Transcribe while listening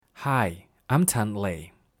Hi, I'm Tan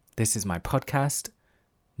Lei. This is my podcast,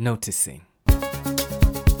 Noticing.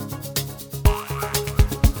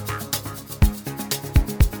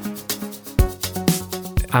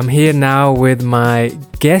 I'm here now with my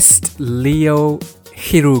guest, Leo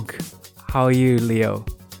Hirug. How are you, Leo?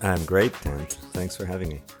 I'm great, and thanks for having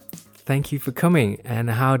me. Thank you for coming. And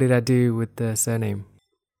how did I do with the surname?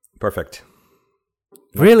 Perfect.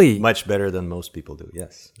 Really? Much better than most people do,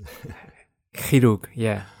 yes. Hirug,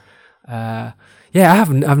 yeah.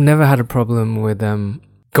 I've never had a problem with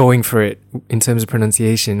going for it in terms of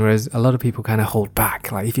pronunciation, whereas a lot of people kind of hold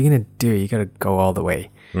back. Like, if you're going to do it, you got to go all the way.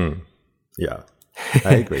 Yeah,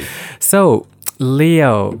 I agree. So,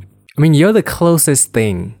 Leo, I mean, you're the closest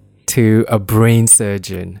thing to a brain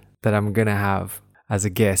surgeon that I'm going to have as a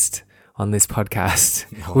guest on this podcast.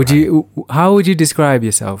 How would you describe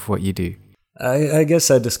yourself, what you do? I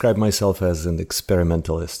guess I describe myself as an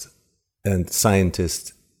experimentalist and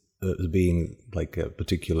scientist being like a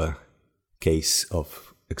particular case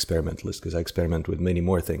of experimentalist, because I experiment with many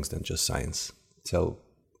more things than just science. So,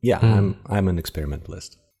 yeah, I'm an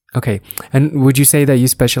experimentalist. Okay. And would you say that you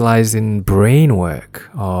specialize in brain work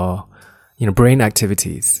or, brain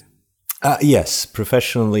activities? Yes.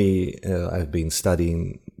 Professionally, I've been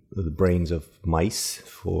studying the brains of mice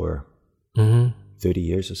for 30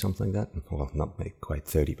 years or something like that. Well, not quite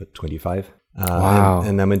 30, but 25. Wow.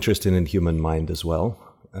 And I'm interested in human mind as well,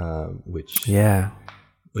 which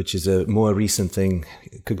is a more recent thing.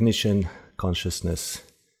 Cognition, consciousness,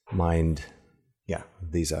 mind. Yeah,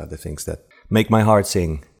 these are the things that make my heart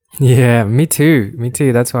sing. Yeah, me too.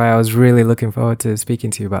 That's why I was really looking forward to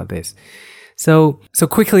speaking to you about this. So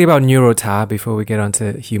quickly about Neurotar before we get on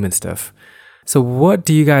to human stuff. So what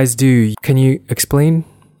do you guys do? Can you explain?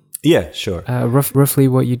 Yeah, sure. Roughly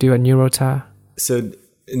what you do at Neurotar? So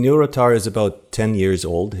Neurotar is about 10 years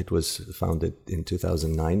old. It was founded in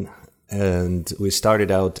 2009. And we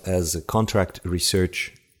started out as a contract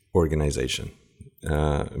research organization,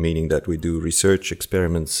 meaning that we do research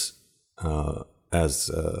experiments as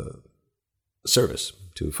a service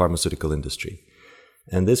to pharmaceutical industry.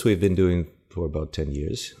 And this we've been doing for about 10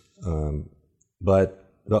 years.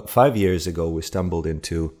 But about 5 years ago, we stumbled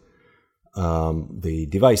into the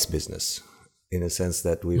device business, in a sense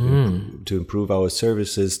that to improve our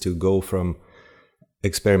services, to go from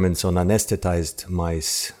experiments on anesthetized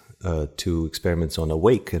mice to experiments on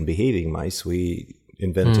awake and behaving mice. We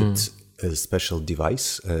invented a special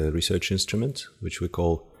device, a research instrument, which we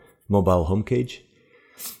call mobile home cage.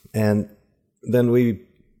 And then we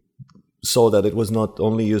saw that it was not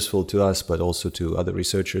only useful to us, but also to other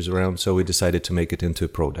researchers around. So we decided to make it into a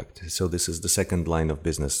product. So this is the second line of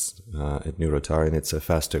business at Neurotar, and it's a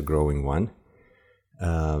faster growing one,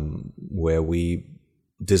 where we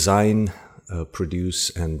design,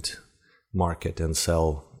 produce, and market and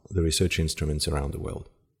sell the research instruments around the world.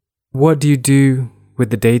 What do you do with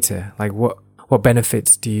the data? Like what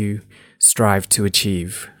benefits do you strive to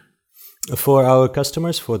achieve? For our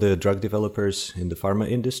customers, for the drug developers in the pharma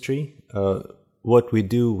industry, what we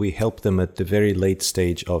do, we help them at the very late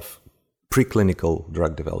stage of preclinical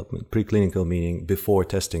drug development. Preclinical meaning before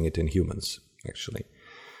testing it in humans, actually.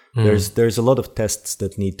 There's a lot of tests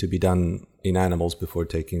that need to be done in animals before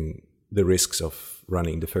taking the risks of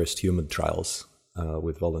running the first human trials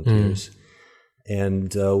with volunteers.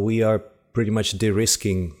 And we are pretty much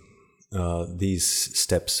de-risking these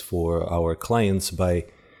steps for our clients by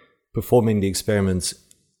performing the experiments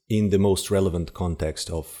in the most relevant context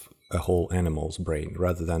of a whole animal's brain,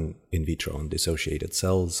 rather than in vitro on dissociated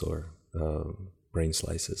cells or brain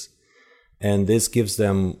slices. And this gives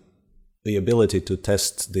them the ability to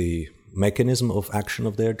test the mechanism of action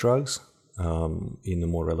of their drugs in a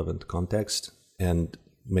more relevant context and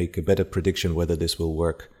make a better prediction whether this will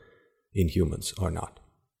work in humans or not.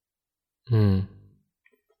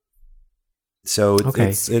 So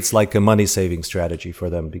it's like a money-saving strategy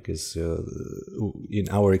for them, because in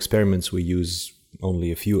our experiments we use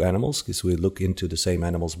only a few animals, because we look into the same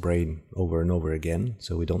animal's brain over and over again.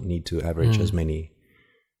 So we don't need to average as many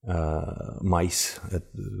mice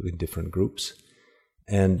in different groups.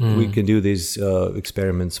 And we can do these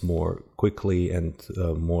experiments more quickly and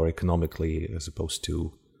more economically, as opposed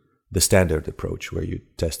to the standard approach where you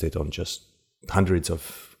test it on just hundreds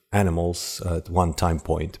of animals at one time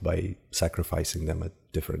point by sacrificing them at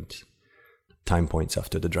different time points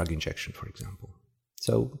after the drug injection, for example.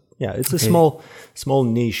 So yeah, it's a small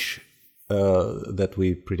niche that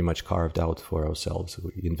we pretty much carved out for ourselves.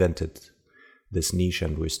 We invented this niche,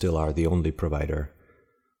 and we still are the only provider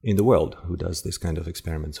in the world who does this kind of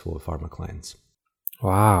experiments for pharma clients.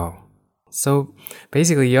 Wow. So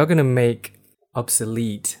basically you're going to make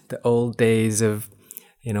obsolete the old days of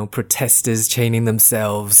protesters chaining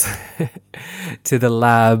themselves to the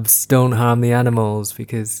labs, don't harm the animals,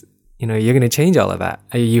 because, you're going to change all of that.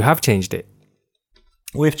 You have changed it.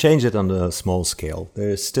 We've changed it on a small scale.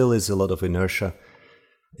 There still is a lot of inertia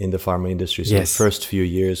in the pharma industry. So Yes. the first few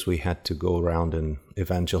years we had to go around and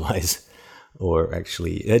evangelize or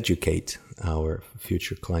actually educate our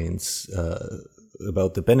future clients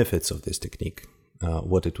about the benefits of this technique,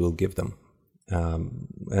 what it will give them.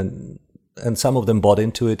 And some of them bought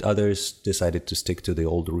into it, others decided to stick to the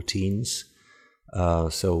old routines.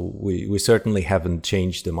 So we certainly haven't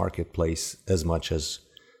changed the marketplace as much as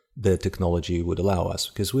the technology would allow us,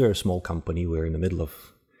 because we're a small company. We're in the middle of,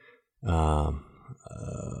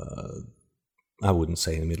 I wouldn't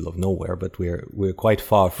say in the middle of nowhere, but we're quite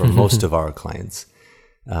far from most of our clients.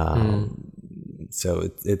 So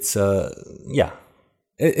it's a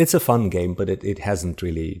fun game, but it hasn't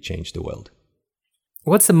really changed the world.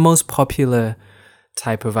 What's the most popular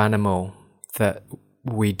type of animal that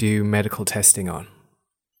we do medical testing on?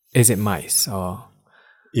 Is it mice, or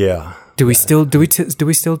Yeah. do we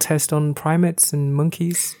still test on primates and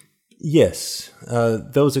monkeys? Yes,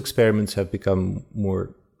 those experiments have become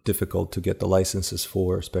more difficult to get the licenses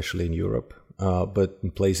for, especially in Europe. But in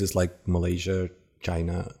places like Malaysia,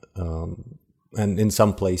 China, and in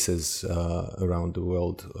some places around the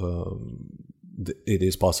world, it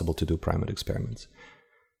is possible to do primate experiments.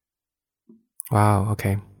 Wow.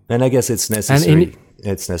 Okay. And I guess it's necessary.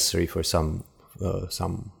 It's necessary for some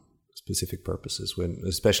specific purposes,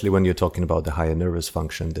 especially when you're talking about the higher nervous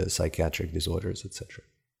function, the psychiatric disorders, etc.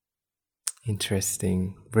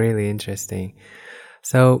 Interesting. Really interesting.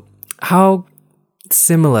 So how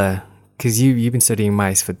similar, because you've been studying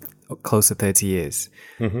mice for close to 30 years.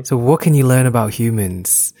 Mm-hmm. So what can you learn about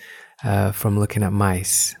humans from looking at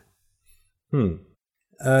mice?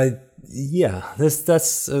 Yeah,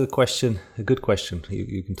 that's a question, a good question.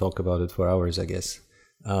 You can talk about it for hours, I guess.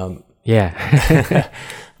 Yeah.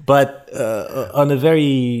 But on a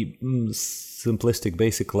very simplistic,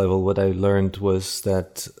 basic level, what I learned was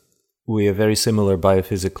that we are very similar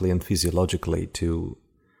biophysically and physiologically to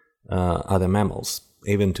other mammals,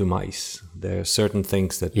 even to mice. There are certain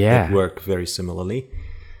things that work very similarly.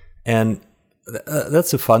 And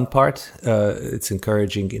that's a fun part. It's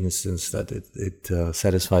encouraging in the sense that it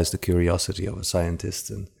satisfies the curiosity of a scientist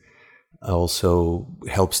and also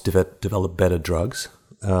helps develop better drugs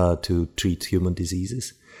to treat human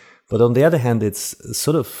diseases. But on the other hand, it's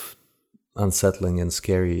sort of unsettling and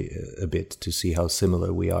scary a bit to see how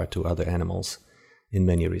similar we are to other animals in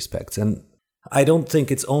many respects. And I don't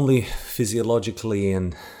think it's only physiologically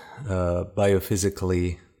and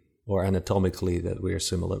biophysically or anatomically that we are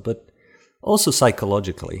similar, but also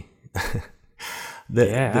psychologically.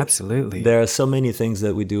 Absolutely. There are so many things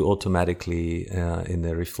that we do automatically in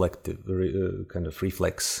a reflective, kind of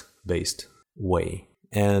reflex-based way.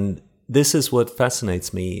 And this is what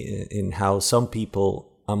fascinates me in how some people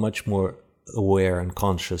are much more aware and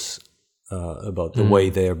conscious about the way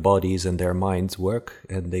their bodies and their minds work,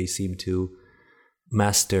 and they seem to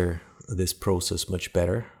master this process much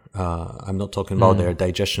better. I'm not talking about their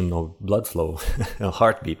digestion or blood flow,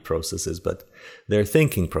 heartbeat processes, but their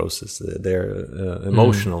thinking process, their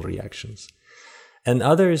emotional reactions. And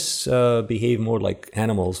others behave more like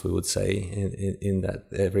animals, we would say, in that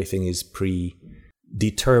everything is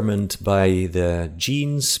predetermined by the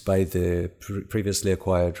genes, by the previously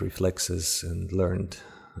acquired reflexes and learned,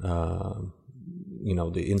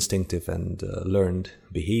 the instinctive and learned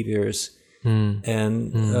behaviors.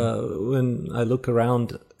 And when I look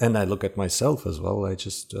around and I look at myself as well, I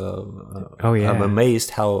just I'm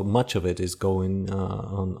amazed how much of it is going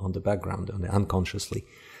on the background, unconsciously,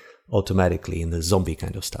 automatically, in the zombie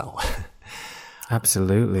kind of style.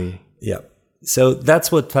 Absolutely. Yeah. So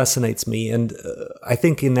that's what fascinates me. And I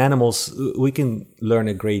think in animals, we can learn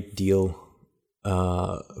a great deal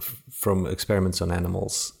from experiments on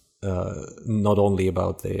animals, not only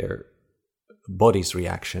about their body's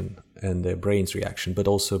reaction and their brain's reaction, but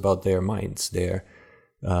also about their minds, their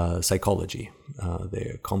psychology,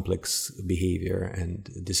 their complex behavior and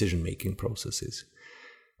decision-making processes.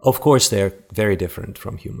 Of course, they're very different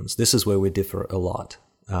from humans. This is where we differ a lot.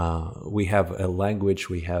 We have a language,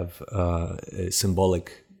 we have a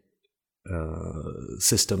symbolic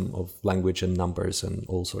system of language and numbers and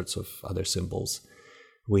all sorts of other symbols.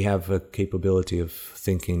 We have a capability of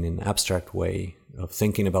thinking in an abstract way, of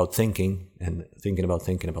thinking about thinking and thinking about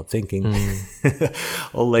thinking about thinking.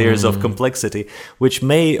 All layers of complexity, which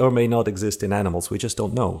may or may not exist in animals. We just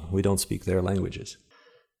don't know. We don't speak their languages.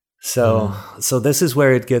 So this is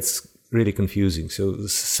where it gets really confusing. So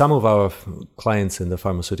some of our clients in the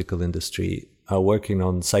pharmaceutical industry working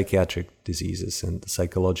on psychiatric diseases and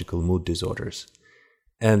psychological mood disorders.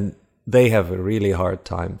 And they have a really hard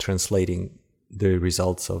time translating the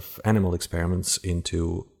results of animal experiments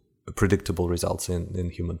into predictable results in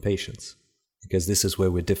human patients, because this is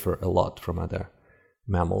where we differ a lot from other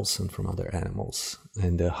mammals and from other animals,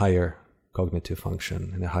 and a higher cognitive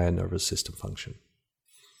function and a higher nervous system function.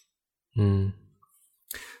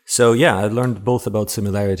 So yeah, I learned both about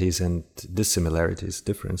similarities and dissimilarities,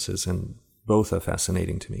 differences, and both are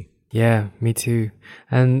fascinating to me. Yeah, me too.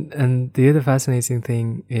 And the other fascinating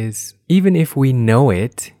thing is, even if we know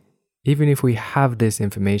it, even if we have this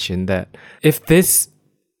information that if this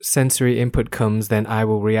sensory input comes, then I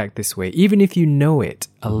will react this way. Even if you know it,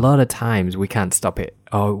 a lot of times we can't stop it.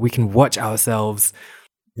 Or we can watch ourselves,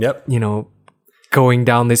 going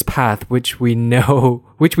down this path, which we knew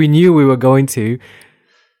we were going to.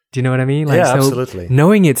 Do you know what I mean? Yeah, absolutely.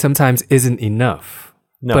 Knowing it sometimes isn't enough,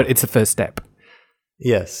 but it's a first step.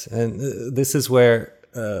 Yes, and this is where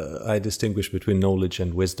I distinguish between knowledge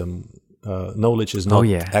and wisdom. Knowledge is not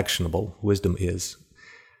actionable, wisdom is.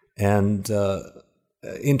 And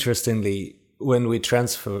interestingly, when we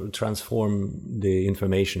transform the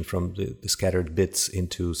information from the scattered bits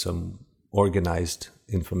into some organized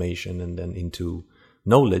information and then into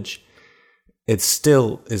knowledge, it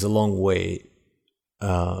still is a long way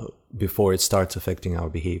before it starts affecting our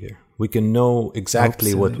behavior. We can know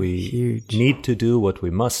exactly what we need to do, what we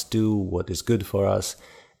must do, what is good for us,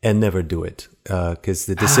 and never do it, because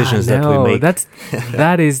the decisions that we make.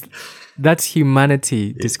 That's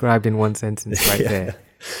humanity discribed in one sentence right there.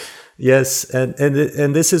 Yes, and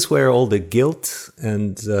this is where all the guilt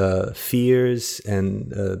and fears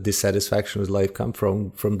and dissatisfaction with life come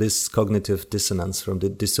from this cognitive dissonance, from the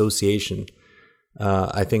dissociation.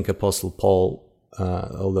 I think Apostle Paul,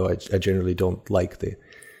 although I generally don't like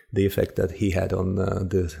the effect that he had on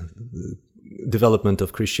the development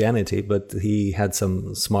of Christianity, but he had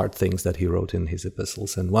some smart things that he wrote in his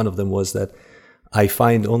epistles, and one of them was that I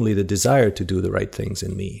find only the desire to do the right things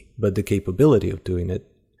in me, but the capability of doing it,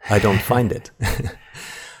 I don't find it.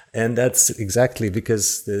 And that's exactly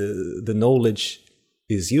because the knowledge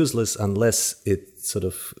is useless unless it sort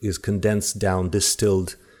of is condensed down,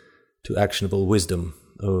 distilled to actionable wisdom,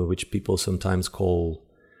 which people sometimes call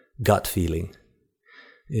gut feeling.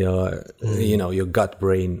 Your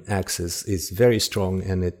gut-brain axis is very strong,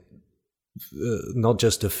 and it not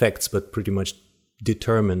just affects, but pretty much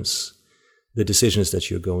determines the decisions that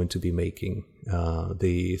you're going to be making,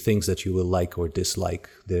 the things that you will like or dislike,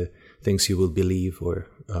 the things you will believe or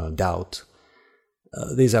doubt.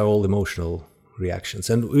 These are all emotional reactions.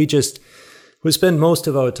 And we spend most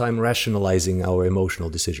of our time rationalizing our emotional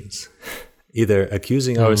decisions, either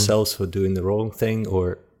accusing ourselves for doing the wrong thing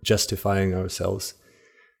or justifying ourselves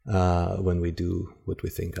when we do what we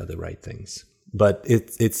think are the right things. But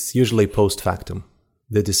it's usually post factum.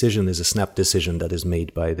 The decision is a snap decision that is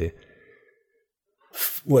made by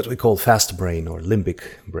what we call fast brain or limbic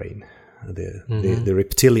brain. The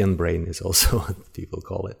reptilian brain is also what people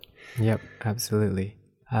call it. Yep, absolutely.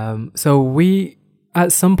 So we,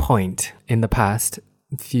 at some point in the past,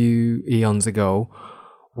 a few eons ago,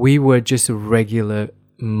 we were just a regular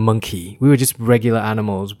monkey. We were just regular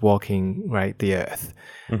animals walking the earth.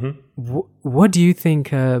 What do you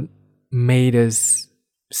think made us,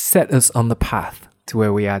 set us on the path to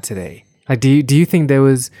where we are today? Like, do you think there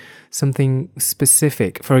was something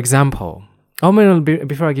specific? For example,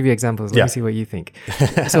 before I give you examples, let me see what you think.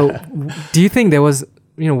 So, do you think there was,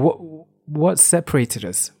 what separated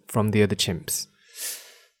us from the other chimps?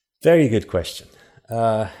 Very good question.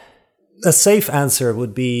 A safe answer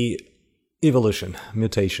would be evolution,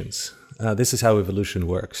 mutations. This is how evolution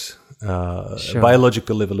works. Sure.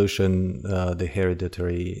 Biological evolution, the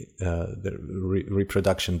hereditary, the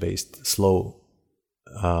reproduction-based, slow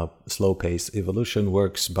pace evolution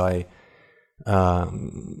works by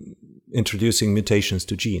introducing mutations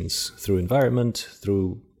to genes through environment,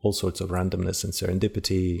 through all sorts of randomness and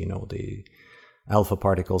serendipity. The alpha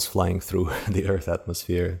particles flying through the Earth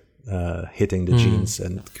atmosphere, hitting the genes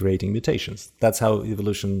and creating mutations. That's how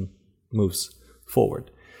evolution moves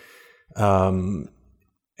forward. And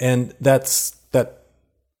that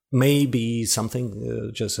may be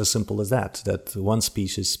something just as simple as that one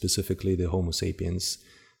species, specifically the Homo sapiens,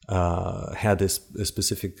 had a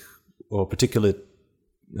specific or particular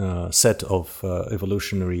set of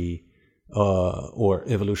evolutionary or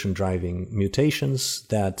evolution-driving mutations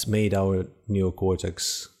that made our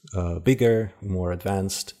neocortex bigger, more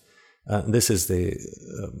advanced. This is the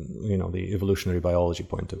evolutionary biology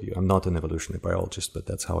point of view. I'm not an evolutionary biologist, but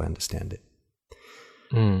that's how I understand it.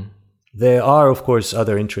 There are, of course,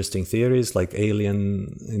 other interesting theories like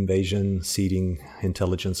alien invasion, seeding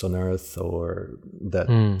intelligence on Earth, or that,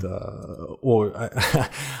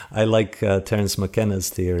 I like Terence McKenna's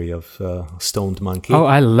theory of stoned monkey. Oh,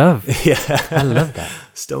 I love Yeah, that.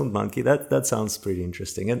 Stoned monkey. That sounds pretty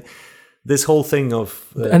interesting. And this whole thing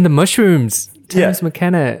of And the mushrooms, Terence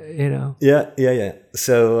McKenna, Yeah.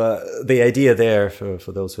 So the idea there,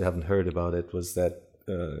 for those who haven't heard about it, was that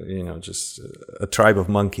just a tribe of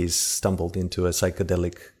monkeys stumbled into a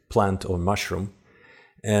psychedelic plant or mushroom,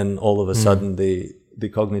 and all of a sudden the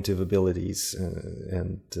cognitive abilities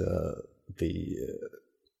and the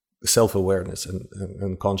self-awareness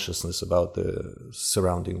and consciousness about the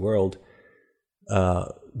surrounding world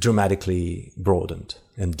dramatically broadened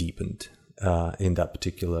and deepened in that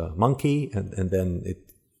particular monkey, and then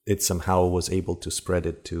it somehow was able to spread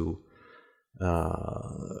it to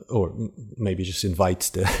or maybe just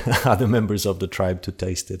invite the other members of the tribe to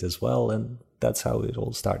taste it as well, and that's how it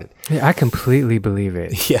all started. Yeah, I completely believe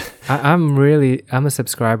it. Yeah, I'm a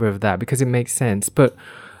subscriber of that because it makes sense. But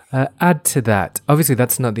add to that, obviously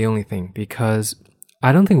that's not the only thing, because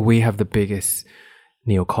I don't think we have the biggest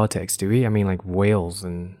neocortex, do we? I mean, like whales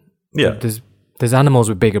and there's animals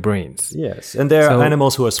with bigger brains. Yes, and there are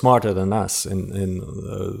animals who are smarter than us,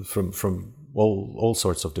 from all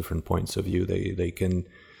sorts of different points of view. They can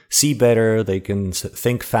see better, they can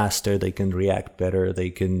think faster, they can react better, they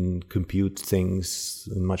can compute things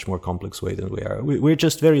in a much more complex way than we are. We're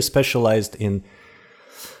just very specialized in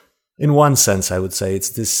one sense, I would say. It's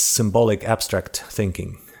this symbolic, abstract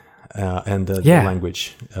thinking and the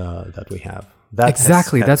language that we have.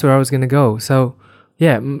 That's where I was going to go. So,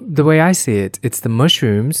 the way I see it, it's the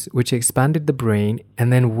mushrooms which expanded the brain,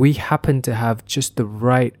 and then we happen to have just the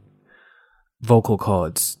right vocal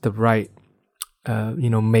cords, the right,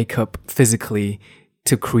 makeup physically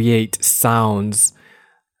to create sounds.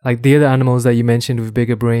 Like the other animals that you mentioned with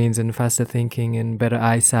bigger brains and faster thinking and better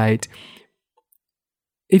eyesight.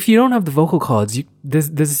 If you don't have the vocal cords, there's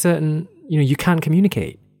a certain, you can't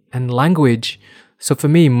communicate. And language, so for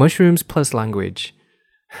me, mushrooms plus language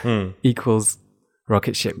equals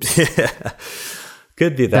rocket ships. Yeah.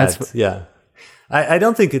 Could be that, yeah. I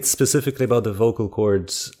don't think it's specifically about the vocal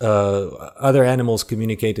cords. Other animals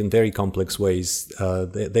communicate in very complex ways.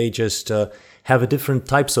 They just have a different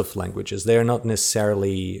types of languages. They are not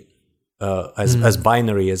necessarily as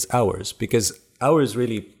binary as ours, because ours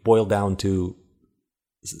really boil down to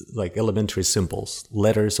like elementary symbols,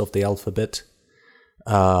 letters of the alphabet,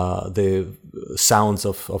 the sounds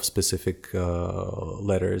of specific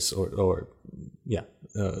letters or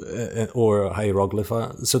hieroglyph.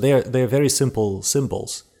 So they're very simple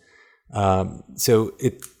symbols. So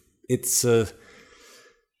it's this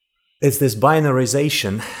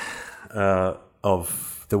binarization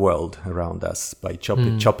of the world around us by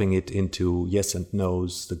chopping it into yes and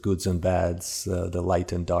no's, the goods and bads, the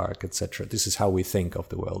light and dark, etc. This is how we think of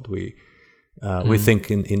the world. We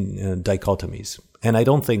think in dichotomies, and I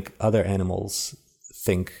don't think other animals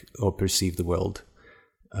think or perceive the world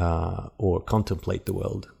or contemplate the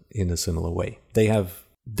world in a similar way. They have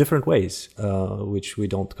different ways which we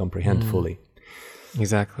don't comprehend fully.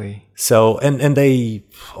 Exactly. So, and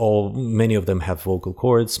many of them have vocal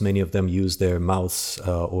cords. Many of them use their mouths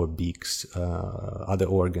or beaks, other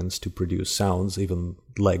organs to produce sounds, even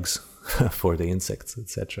legs for the insects,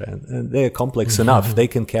 etc. And they're complex enough. They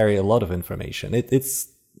can carry a lot of information. It's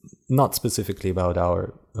not specifically about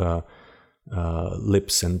our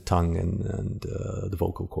lips and tongue and the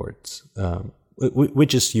vocal cords. We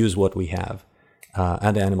just use what we have,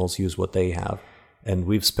 and the animals use what they have. And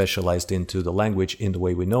we've specialized into the language in the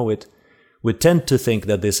way we know it. We tend to think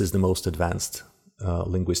that this is the most advanced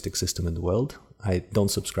linguistic system in the world. I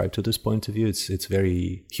don't subscribe to this point of view. It's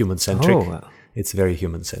very human-centric. Oh, wow. It's very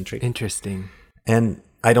human-centric. Interesting. And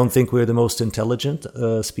I don't think we're the most intelligent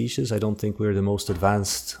species. I don't think we're the most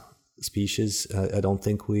advanced species. I don't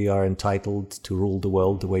think we are entitled to rule the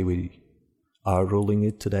world the way we are ruling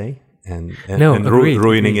it today and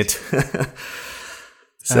ruining it.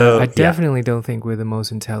 So I definitely don't think we're the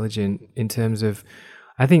most intelligent in terms of,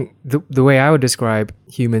 I think the way I would describe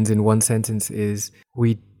humans in one sentence is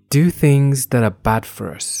we do things that are bad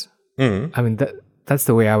for us. I mean, that's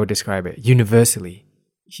the way I would describe it universally.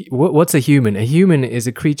 What's a human? A human is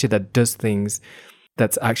a creature that does things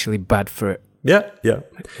that's actually bad for it. Yeah.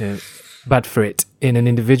 Bad for it in an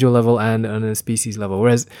individual level and on a species level,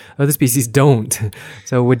 whereas other species don't.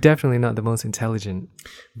 So we're definitely not the most intelligent.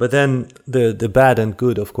 But then the bad and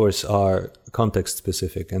good, of course, are context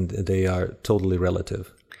specific, and they are totally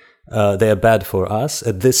relative. They are bad for us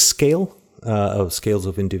at this scale, of scales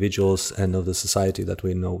of individuals and of the society that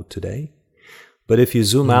we know today. But if you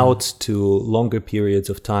zoom out to longer periods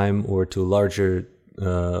of time or to larger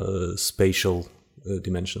spatial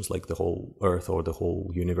dimensions, like the whole Earth or the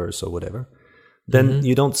whole universe or whatever, then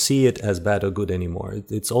you don't see it as bad or good anymore.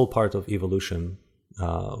 It's all part of evolution,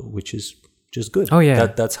 which is just good. Oh, yeah.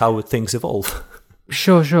 That's how things evolve.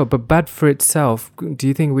 Sure. But bad for itself, do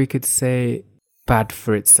you think we could say bad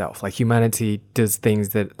for itself? Like humanity does things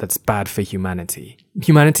that's bad for humanity.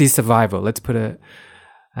 Humanity's survival. Let's put an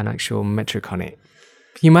actual metric on it.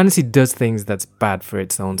 Humanity does things that's bad for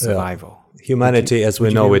its own survival. Humanity as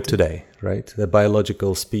we know it today, right? The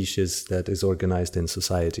biological species that is organized in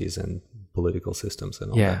societies and political systems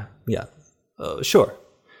and all that. Yeah, sure.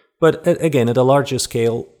 But again, at a larger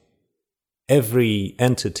scale, every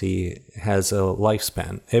entity has a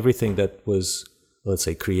lifespan. Everything that was, let's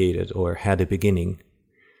say, created or had a beginning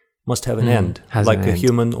must have an end. Like a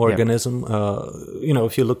human organism.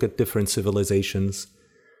 If you look at different civilizations,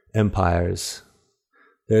 empires,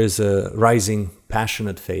 there's a rising,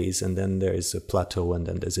 passionate phase, and then there's a plateau, and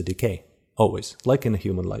then there's a decay. Always, like in a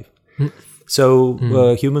human life. So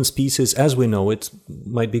human species, as we know it,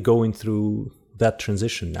 might be going through that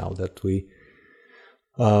transition now that we've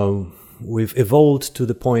evolved to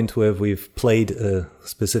the point where we've played a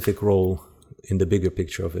specific role in the bigger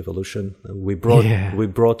picture of evolution. We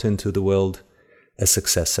brought into the world a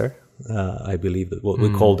successor. I believe that what we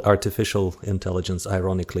called artificial intelligence,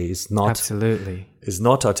 ironically, is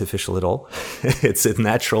not artificial at all. It's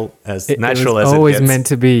natural as it was always meant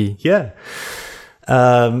to be. Yeah.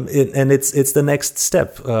 And it's the next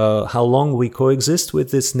step. How long we coexist with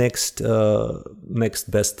this next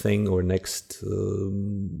best thing or next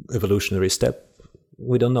evolutionary step,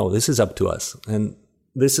 we don't know. This is up to us, and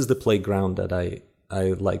this is the playground that I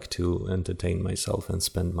like to entertain myself and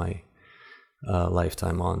spend my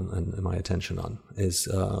lifetime on and my attention on, is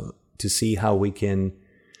to see how we can.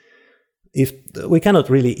 If we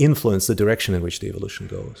cannot really influence the direction in which the evolution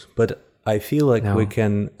goes, but I feel like we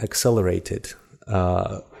can accelerate it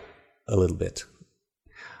a little bit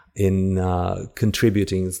in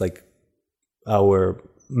contributing. It's like our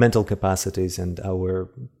mental capacities and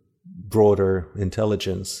our broader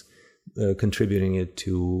intelligence, contributing it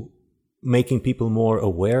to making people more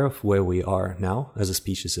aware of where we are now as a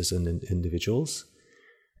species, as individuals,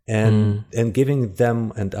 and giving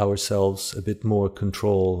them and ourselves a bit more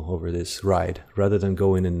control over this ride, rather than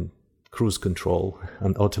going in cruise control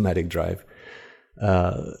and automatic drive.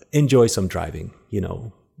 Enjoy some driving,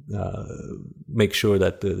 make sure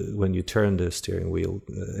that when you turn the steering wheel,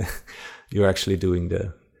 you're actually doing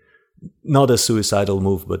not a suicidal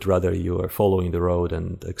move, but rather you are following the road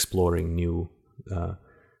and exploring new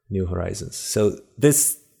horizons. So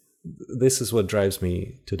this is what drives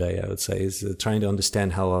me today, I would say, is trying to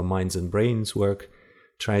understand how our minds and brains work,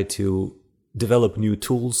 try to develop new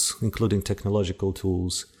tools, including technological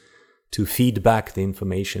tools, to feed back the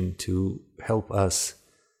information to help us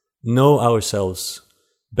know ourselves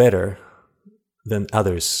better than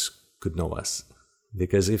others could know us.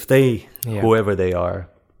 Because if they, whoever they are,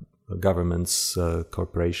 governments,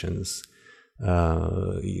 corporations,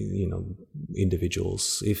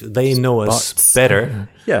 individuals, if they know us better,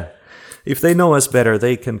 if they know us better,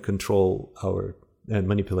 they can control and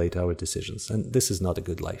manipulate our decisions. And this is not a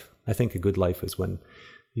good life. I think a good life is when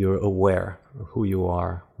you're aware of who you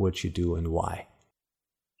are, what you do, and why.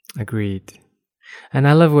 Agreed. And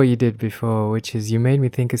I love what you did before, which is you made me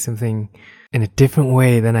think of something in a different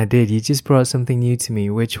way than I did. You just brought something new to me,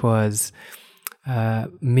 which was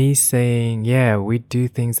me saying, we do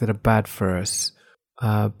things that are bad for us.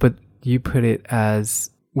 But you put it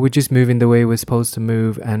as we're just moving the way we're supposed to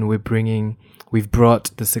move, and we've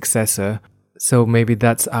brought the successor. So maybe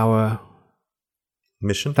that's our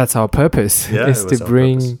mission. That's our purpose, is to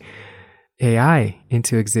bring AI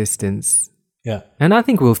into existence. Yeah. And I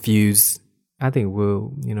think we'll fuse. I think we'll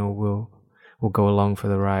go along for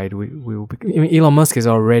the ride. Elon Musk is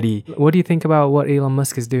already. What do you think about what Elon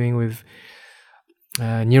Musk is doing with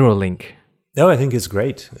Neuralink? No, I think it's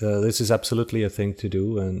great. This is absolutely a thing to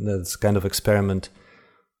do, and that's kind of experiment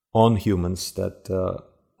on humans that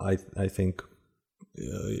I think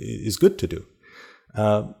is good to do.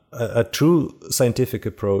 A true scientific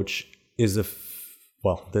approach is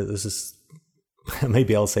this is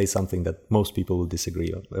maybe I'll say something that most people will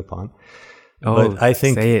disagree upon. But I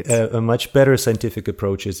think a much better scientific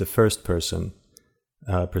approach is the first person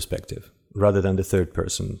perspective rather than the third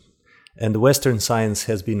person. And Western science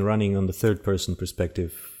has been running on the third person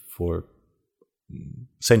perspective for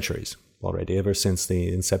centuries already, ever since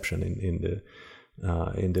the inception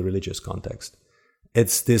in the religious context.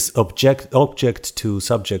 It's this object to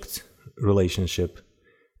subject relationship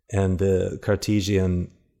and the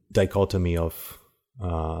Cartesian dichotomy of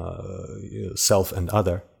self and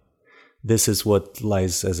other. This is what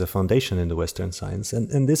lies as a foundation in the Western science.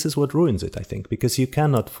 And this is what ruins it, I think, because you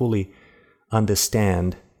cannot fully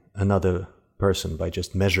understand another person by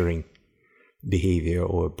just measuring behavior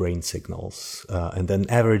or brain signals and then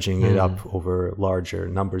averaging it up over larger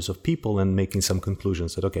numbers of people and making some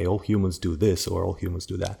conclusions that, okay, all humans do this or all humans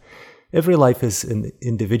do that. Every life is an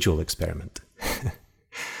individual experiment.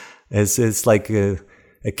 It's like a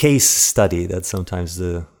case study that sometimes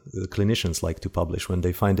the clinicians like to publish when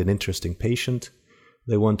they find an interesting patient.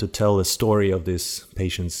 They want to tell a story of this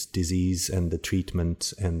patient's disease and the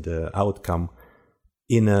treatment and the outcome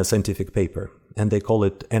in a scientific paper. And they call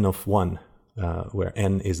it N of 1, where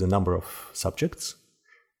N is the number of subjects.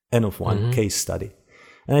 N of 1, case study.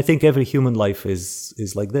 And I think every human life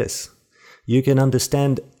is like this. You can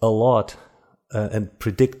understand a lot and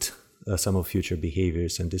predict some of future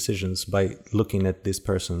behaviors and decisions by looking at this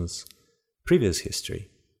person's previous history,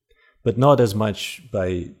 but not as much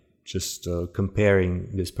by just comparing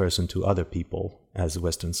this person to other people as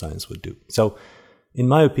Western science would do. So, in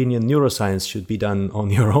my opinion, neuroscience should be done on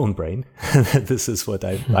your own brain. This is what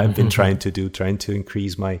I've been trying to do, trying to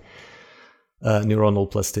increase my neuronal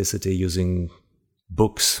plasticity using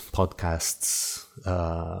books, podcasts,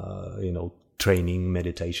 training,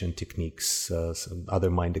 meditation techniques, some other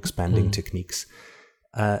mind-expanding techniques.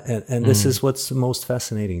 And this is what's most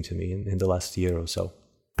fascinating to me in the last year or so.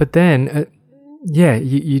 But then,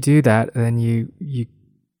 you do that, and then you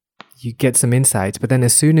get some insights. But then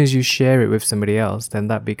as soon as you share it with somebody else, then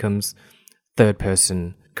that becomes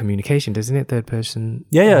third-person communication, doesn't it? Third-person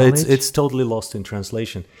knowledge? It's totally lost in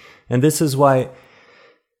translation. And this is why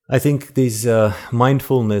I think these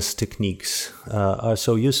mindfulness techniques are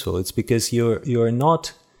so useful. It's because you're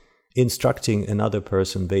not instructing another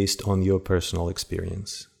person based on your personal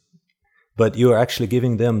experience, but you're actually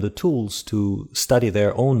giving them the tools to study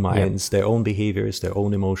their own minds, their own behaviors, their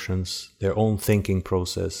own emotions, their own thinking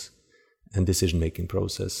process and decision-making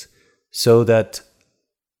process, so that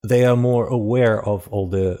they are more aware of all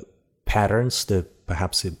the patterns,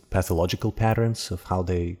 perhaps pathological patterns of how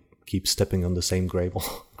they keep stepping on the same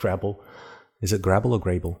gravel. Is it gravel or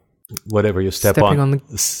grable? Whatever you step Stepping on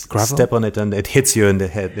the gravel? Step on it and it hits you in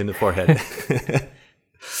the forehead.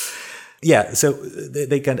 Yeah, so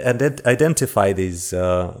they can identify these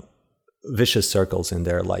vicious circles in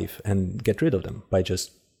their life and get rid of them by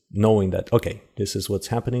just knowing that, okay, this is what's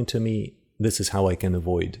happening to me. This is how I can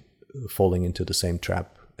avoid falling into the same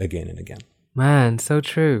trap again and again. Man, so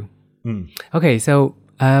true. Okay, so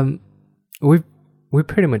we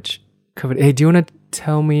pretty much covered. Hey, do you want to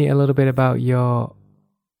tell me a little bit about your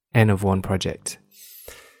N of 1 project?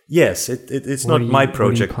 Yes, it's not my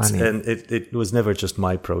project, and it was never just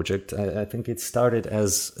my project. I think it started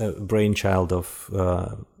as a brainchild of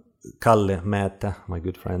Kalle Määttä, my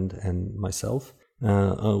good friend, and myself.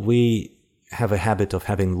 We have a habit of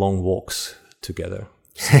having long walks together,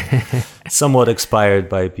 somewhat inspired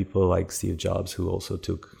by people like Steve Jobs, who also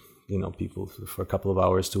took people for a couple of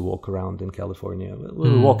hours to walk around in California.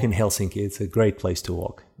 We walk in Helsinki. It's a great place to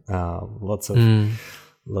walk. Lots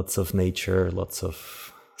of nature, lots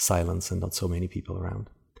of silence, and not so many people around.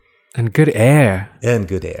 And good air.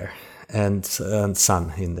 And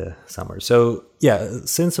sun in the summer. So yeah,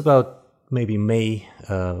 since about maybe May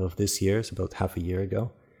of this year, it's about half a year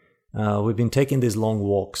ago, we've been taking these long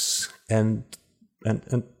walks and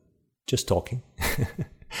just talking.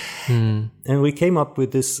 And we came up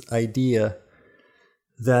with this idea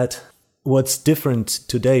that what's different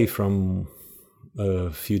today from a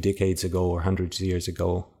few decades ago or hundreds of years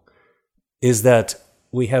ago is that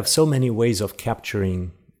we have so many ways of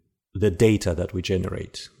capturing the data that we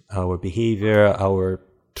generate, our behavior, our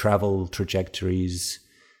travel trajectories,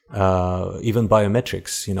 even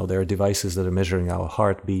biometrics. There are devices that are measuring our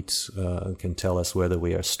heartbeats and can tell us whether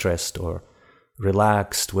we are stressed or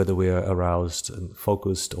relaxed, whether we are aroused and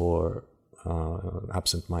focused or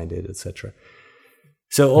absent-minded, etc.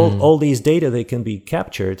 So all these data, they can be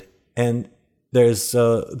captured, and there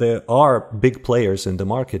are big players in the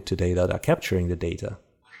market today that are capturing the data,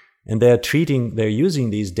 and they're using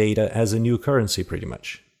these data as a new currency, pretty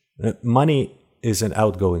much. Money is an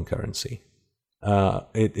outgoing currency.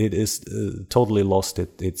 It is totally lost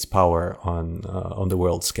its power on the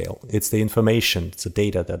world scale. It's the information, it's the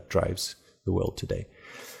data that drives the world today.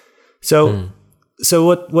 So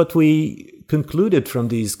what we concluded from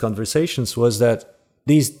these conversations was that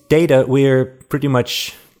these data, we're pretty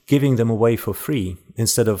much giving them away for free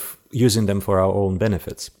instead of using them for our own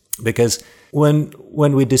benefits. Because when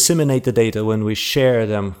we disseminate the data, when we share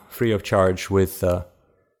them free of charge with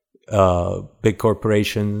big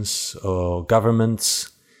corporations or governments,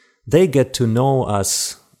 they get to know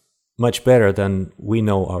us much better than we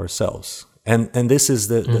know ourselves. And this is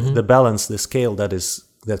the balance, the scale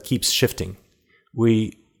that keeps shifting.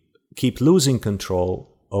 We keep losing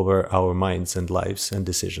control over our minds and lives and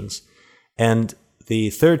decisions. And the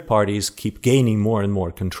third parties keep gaining more and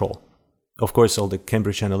more control. Of course, all the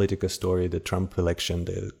Cambridge Analytica story, the Trump election,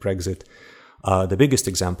 the Brexit, the biggest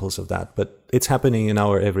examples of that. But it's happening in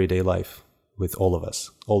our everyday life with all of us,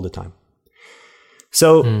 all the time.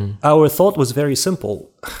 So our thought was very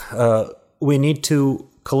simple. We need to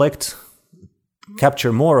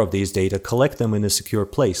capture more of these data, collect them in a secure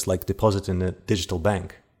place, like deposit in a digital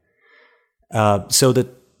bank, so that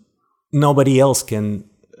nobody else can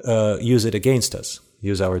use it against us,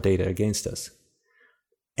 use our data against us.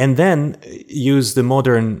 And then use the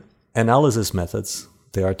modern analysis methods,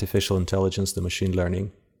 the artificial intelligence, the machine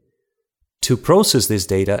learning, to process this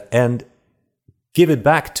data and give it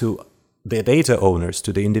back to the data owners,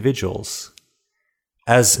 to the individuals,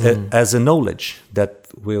 as a knowledge that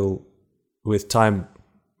will, with time,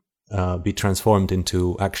 be transformed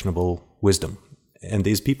into actionable wisdom. And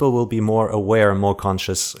these people will be more aware, more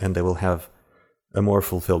conscious, and they will have a more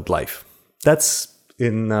fulfilled life. That's,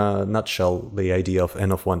 in a nutshell, the idea of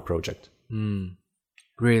N of One project.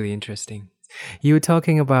 Really interesting. You were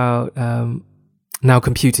talking about now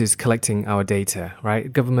computers collecting our data,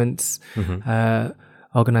 right? Governments,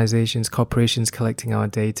 organizations, corporations collecting our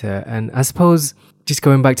data. And I suppose, just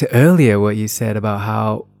going back to earlier what you said about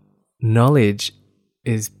how knowledge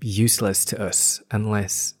is useless to us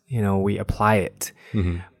unless, we apply it.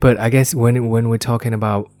 But I guess when we're talking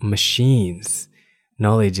about machines,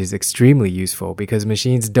 knowledge is extremely useful because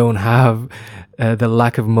machines don't have the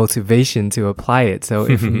lack of motivation to apply it. So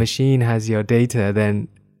if a machine has your data, then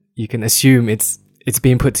you can assume it's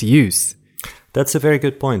being put to use. That's a very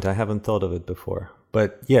good point. I haven't thought of it before.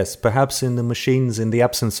 But yes, perhaps in the machines, in the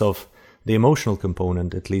absence of the emotional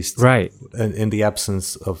component, at least, right? In the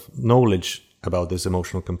absence of knowledge about this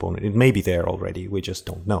emotional component, it may be there already. We just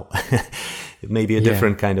don't know. It may be a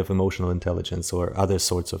different kind of emotional intelligence or other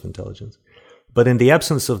sorts of intelligence. But in the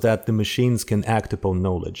absence of that, the machines can act upon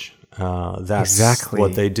knowledge. That's exactly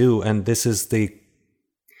what they do. And this is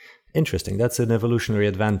interesting. That's an evolutionary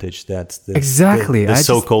advantage that the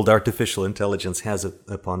so-called artificial intelligence has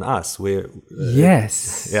upon us.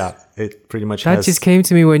 Yes. It pretty much that just came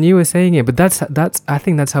to me when you were saying it. But that's I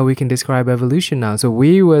think that's how we can describe evolution now. So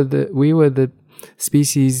we were the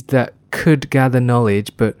species that could gather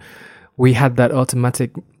knowledge, but we had that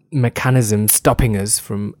automatic mechanism stopping us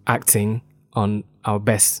from acting on our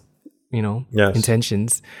best,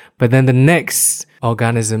 intentions. But then the next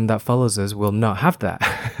organism that follows us will not have that.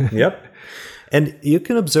 Yep. And you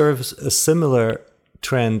can observe a similar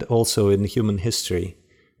trend also in human history,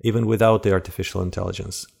 even without the artificial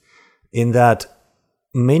intelligence, in that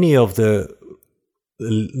many of the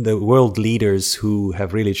world leaders who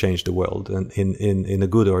have really changed the world in a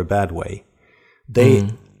good or a bad way, they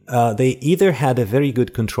either had a very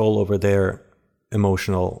good control over their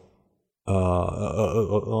emotional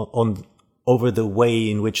over the way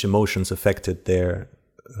in which emotions affected their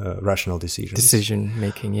rational decision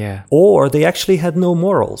making, or they actually had no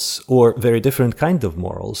morals, or very different kind of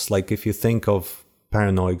morals. Like if you think of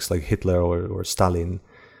paranoids like Hitler or Stalin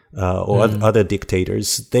or other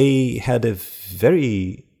dictators, they had a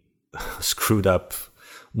very screwed up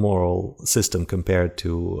moral system compared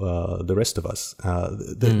to the rest of us.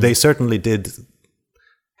 They certainly did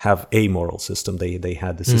have a moral system. They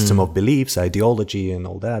had the system of beliefs, ideology, and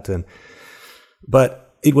all that,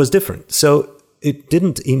 but it was different. So it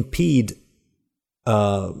didn't impede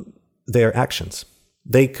their actions.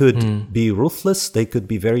 They could be ruthless. They could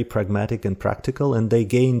be very pragmatic and practical, and they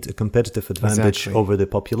gained a competitive advantage over the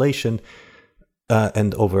population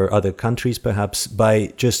and over other countries, perhaps,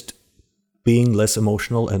 by just being less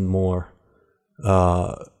emotional and more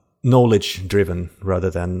knowledge-driven rather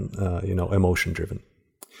than emotion-driven.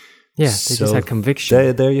 Yeah, they just had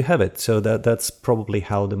conviction. There you have it. So that's probably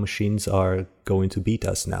how the machines are going to beat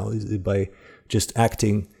us now, is by just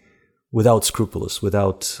acting without scrupulous,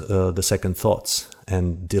 without the second thoughts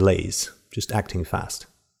and delays, just acting fast.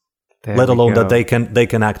 Let alone that they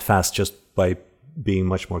can act fast just by being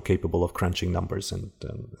much more capable of crunching numbers and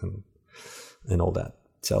all that.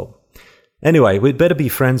 So anyway, we'd better be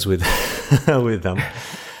friends with with them.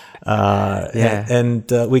 And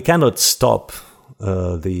we cannot stop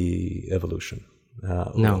the evolution.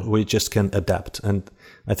 No, we just can adapt. And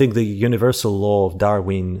I think the universal law of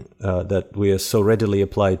Darwin that we are so readily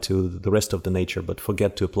apply to the rest of the nature, but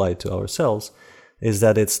forget to apply to ourselves, is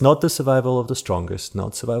that it's not the survival of the strongest,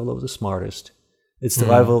 not survival of the smartest. It's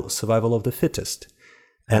survival of the fittest.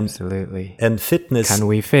 Absolutely. And fitness. Can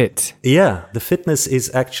we fit? Yeah, the fitness is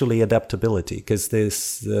actually adaptability, because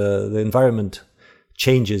the environment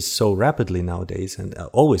changes so rapidly nowadays, and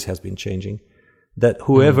always has been changing, that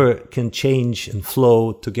whoever can change and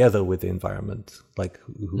flow together with the environment,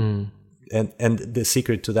 and the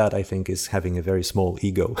secret to that, I think, is having a very small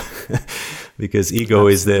ego, because ego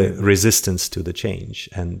is the resistance to the change,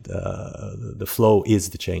 and the flow is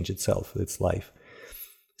the change itself. It's life.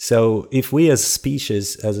 So if we as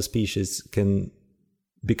a species can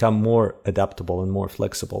become more adaptable and more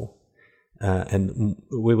flexible, and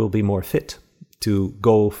we will be more fit to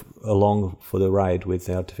go along for the ride with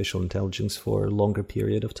the artificial intelligence for a longer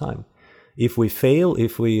period of time. If we fail,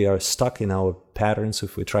 if we are stuck in our patterns,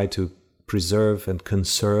 if we try to preserve and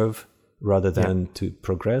conserve rather than to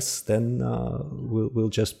progress, then we'll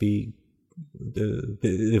just be,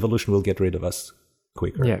 the evolution will get rid of us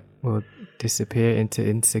quicker. Yeah, we'll disappear into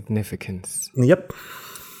insignificance. Yep.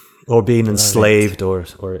 Or being enslaved or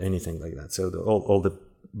anything like that. So all the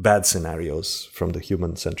bad scenarios from the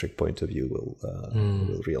human-centric point of view will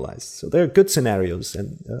realize. So there are good scenarios,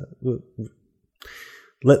 and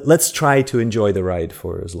let's try to enjoy the ride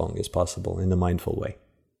for as long as possible in a mindful way.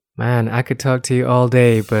 Man, I could talk to you all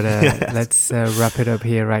day, but let's wrap it up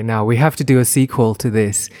here right now. We have to do a sequel to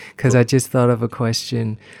this, because I just thought of a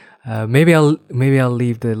question. Maybe I'll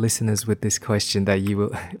leave the listeners with this question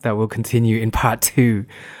that will continue in part 2.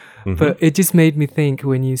 Mm-hmm. But it just made me think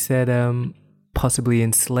when you said possibly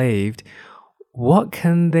enslaved. What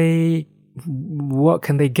can they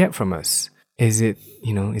get from us? Is it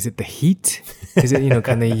the heat? Is it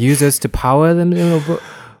can they use us to power them?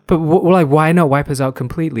 But why not wipe us out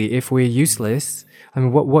completely if we're useless? I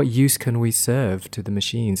mean, what use can we serve to the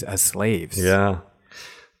machines as slaves? Yeah,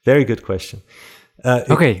 very good question.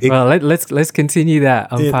 Let's continue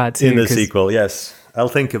that on part 2 in the sequel. Yes, I'll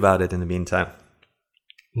think about it in the meantime.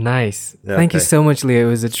 Nice. Yeah, Thank you so much, Leo. It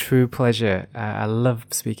was a true pleasure. I love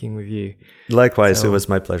speaking with you. Likewise, it was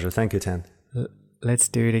my pleasure. Thank you, Tan. Let's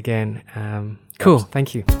do it again. Cool.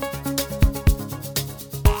 Thank you.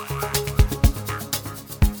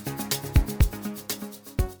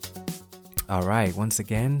 All right. Once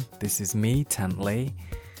again, this is me, Tan Lei.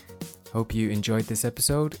 Hope you enjoyed this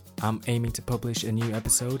episode. I'm aiming to publish a new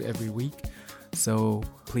episode every week, so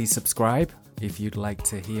please subscribe if you'd like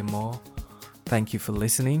to hear more. Thank you for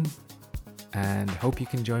listening, and hope you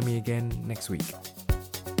can join me again next week.